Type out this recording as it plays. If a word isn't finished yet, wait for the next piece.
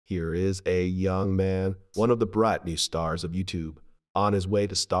Here is a young man, one of the bright new stars of YouTube, on his way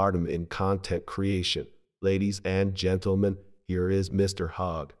to stardom in content creation. Ladies and gentlemen, here is Mr.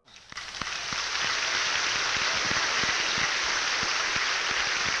 Hawg.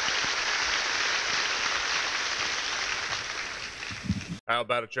 How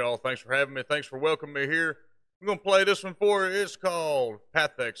about it, y'all? Thanks for having me. Thanks for welcoming me here. I'm going to play this one for you. It's called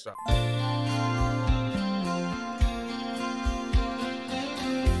Path of Exile.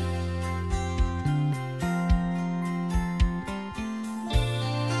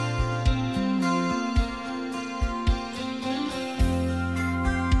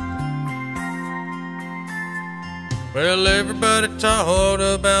 Well, everybody talked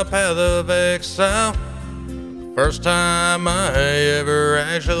about Path of Exile. First time I ever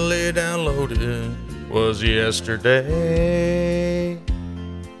actually downloaded was yesterday,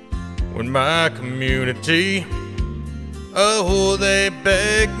 when my community, oh, they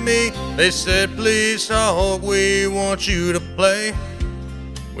begged me. They said, please, Hawg, we want you to play.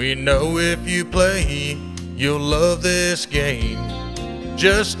 We know if you play, you'll love this game.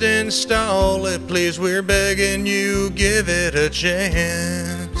 Just install it, please, we're begging you, give it a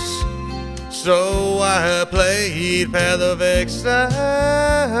chance. So I played Path of Exile,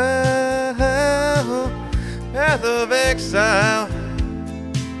 Path of Exile.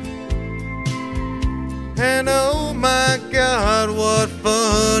 And oh my God, what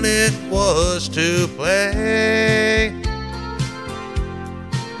fun it was to play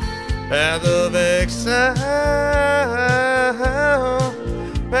Path of Exile,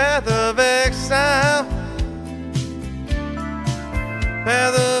 Path of Exile,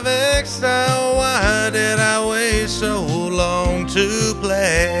 Path of Exile. Why did I wait so long to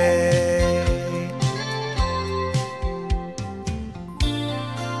play?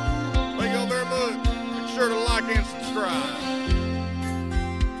 Thank y'all very much. Make sure to like and subscribe.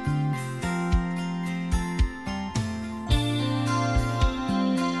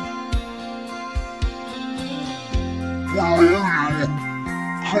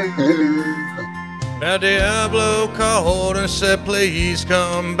 Now Diablo called and said, please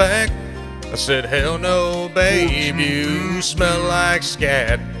come back. I said, hell no, babe, you smell like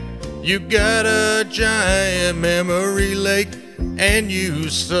scat. You got a giant memory lake and you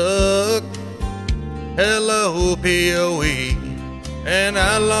suck. Hello, POE. And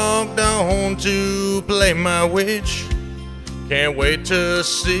I logged on to play my witch. Can't wait to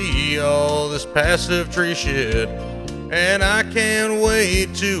see all this passive tree shit. And I can't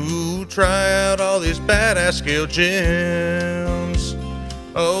wait to try out all these badass skill gems.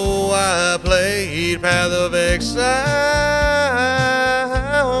 Oh, I played Path of Exile,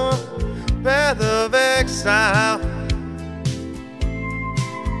 Path of Exile.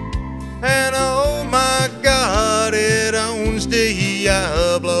 And oh my God, it owns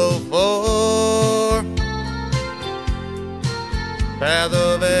Diablo 4. Path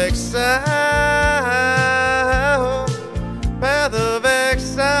of Exile, Path of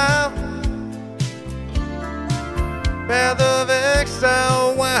Exile, Path of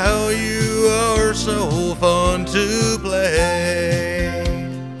Exile. Wow, you are so fun to play.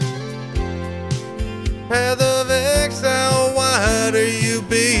 Path of Exile, why do you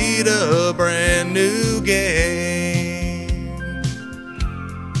beat a brand new game?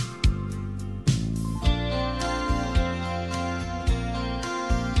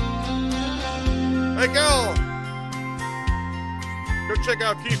 Hey, go! Go check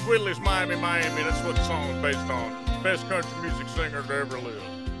out Keith Whitley's Miami, Miami. That's what the song is based on. Best country music singer to ever live.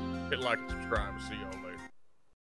 Hit like and subscribe. See y'all later.